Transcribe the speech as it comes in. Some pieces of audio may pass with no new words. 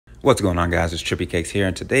What's going on, guys? It's Trippy Cakes here,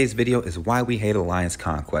 and today's video is why we hate Alliance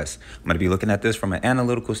Conquest. I'm going to be looking at this from an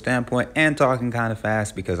analytical standpoint and talking kind of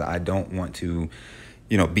fast because I don't want to,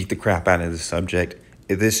 beat the crap out of the subject.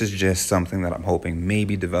 This is just something that I'm hoping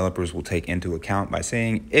maybe developers will take into account by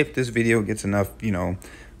saying if this video gets enough,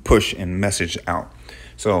 push and message out.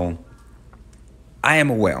 So, I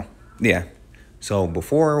am a whale. Yeah. So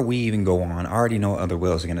before we even go on, I already know other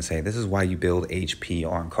whales are going to say this is why you build HP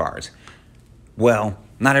on cards. Well,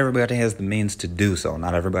 not everybody has the means to do so.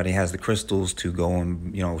 Not everybody has the crystals to go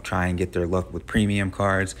and, try and get their luck with premium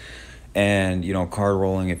cards. And, card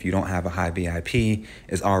rolling, if you don't have a high VIP,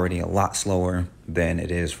 is already a lot slower than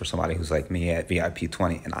it is for somebody who's like me at VIP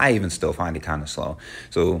 20. And I even still find it kind of slow.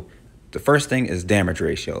 So the first thing is damage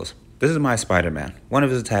ratios. This is my Spider-Man. One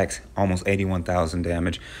of his attacks, almost 81,000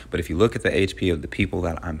 damage. But if you look at the HP of the people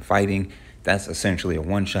that I'm fighting, that's essentially a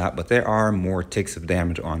one-shot, but there are more ticks of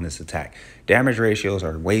damage on this attack. Damage ratios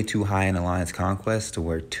are way too high in Alliance Conquest to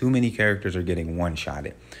where too many characters are getting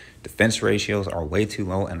one-shotted. Defense ratios are way too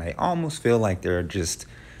low, and I almost feel like they're just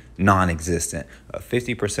non-existent. A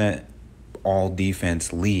 50% all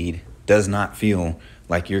defense lead does not feel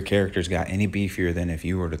like your character's got any beefier than if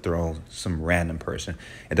you were to throw some random person.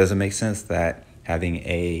 It doesn't make sense that having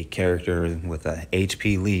a character with a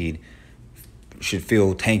HP lead should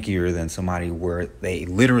feel tankier than somebody where they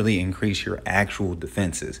literally increase your actual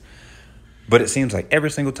defenses. But it seems like every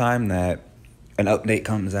single time that an update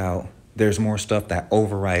comes out, there's more stuff that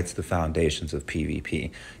overrides the foundations of PvP.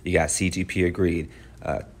 You got CTP agreed,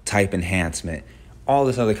 type enhancement, all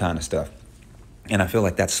this other kind of stuff. And I feel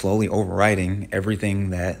like that's slowly overriding everything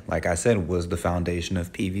that, like I said, was the foundation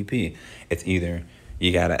of PvP. It's either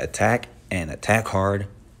you gotta attack and attack hard,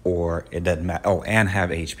 or it doesn't matter. Oh, and have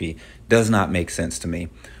HP. Does not make sense to me.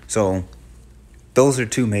 So those are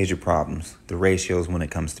two major problems, the ratios when it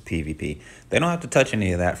comes to PvP. They don't have to touch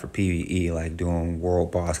any of that for PvE, like doing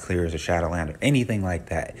world boss clears or Shadowland or anything like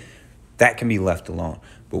that. That can be left alone.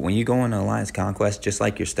 But when you go into Alliance Conquest, just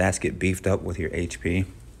like your stats get beefed up with your HP,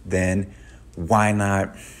 then why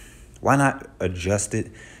not adjust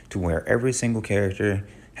it to where every single character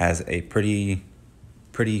has a pretty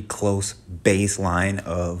close baseline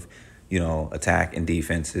of, attack and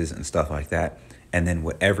defenses and stuff like that. And then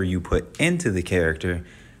whatever you put into the character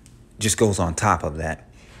just goes on top of that.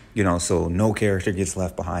 So no character gets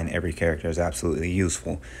left behind. Every character is absolutely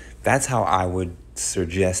useful. That's how I would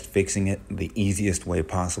suggest fixing it the easiest way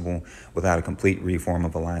possible without a complete reform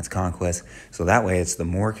of Alliance Conquest. So that way it's the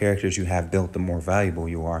more characters you have built, the more valuable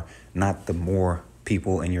you are, not the more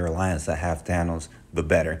people in your alliance that have Thanos, the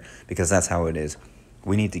better, because that's how it is.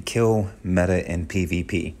 We need to kill meta in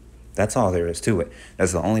PvP. That's all there is to it.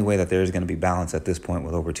 That's the only way that there is going to be balance at this point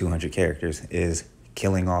with over 200 characters is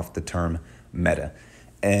killing off the term meta.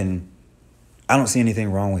 And I don't see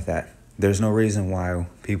anything wrong with that. There's no reason why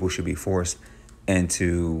people should be forced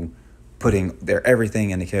into putting their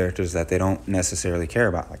everything into characters that they don't necessarily care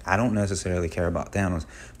about. Like, I don't necessarily care about Thanos,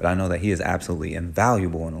 but I know that he is absolutely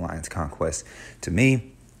invaluable in Alliance Conquest. To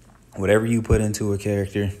me, whatever you put into a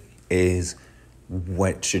character is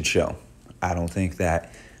what should show. I don't think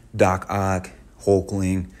that Doc Ock,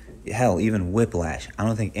 Hulkling, hell, even Whiplash, I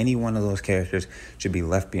don't think any one of those characters should be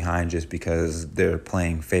left behind just because they're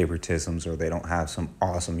playing favoritisms or they don't have some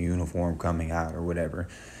awesome uniform coming out or whatever.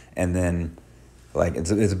 And then, like,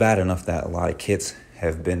 it's bad enough that a lot of kits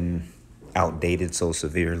have been outdated so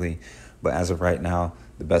severely. But as of right now,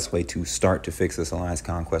 the best way to start to fix this Alliance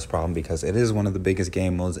Conquest problem, because it is one of the biggest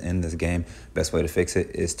game modes in this game, best way to fix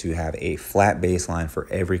it is to have a flat baseline for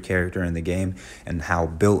every character in the game and how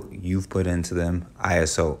built you've put into them,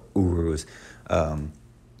 ISO, Urus,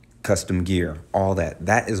 custom gear, all that.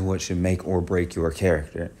 That is what should make or break your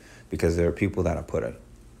character, because there are people that have put a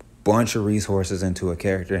bunch of resources into a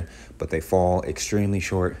character, but they fall extremely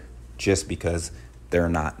short just because they're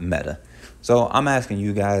not meta. So I'm asking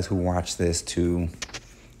you guys who watch this to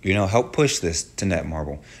help push this to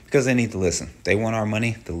Netmarble, because they need to listen. They want our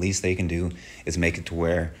money. The least they can do is make it to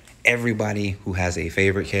where everybody who has a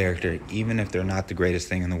favorite character, even if they're not the greatest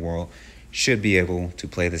thing in the world, should be able to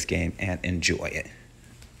play this game and enjoy it.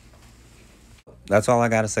 That's all I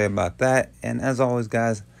got to say about that. And as always,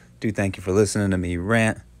 guys, do thank you for listening to me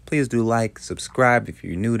rant. Please do like, subscribe if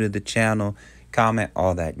you're new to the channel, comment,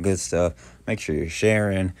 all that good stuff. Make sure you're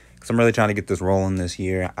sharing, because I'm really trying to get this rolling this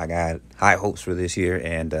year. I got high hopes for this year,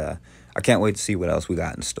 and I can't wait to see what else we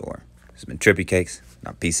got in store. This has been Trippy Cakes, and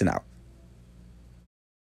I'm peacing out.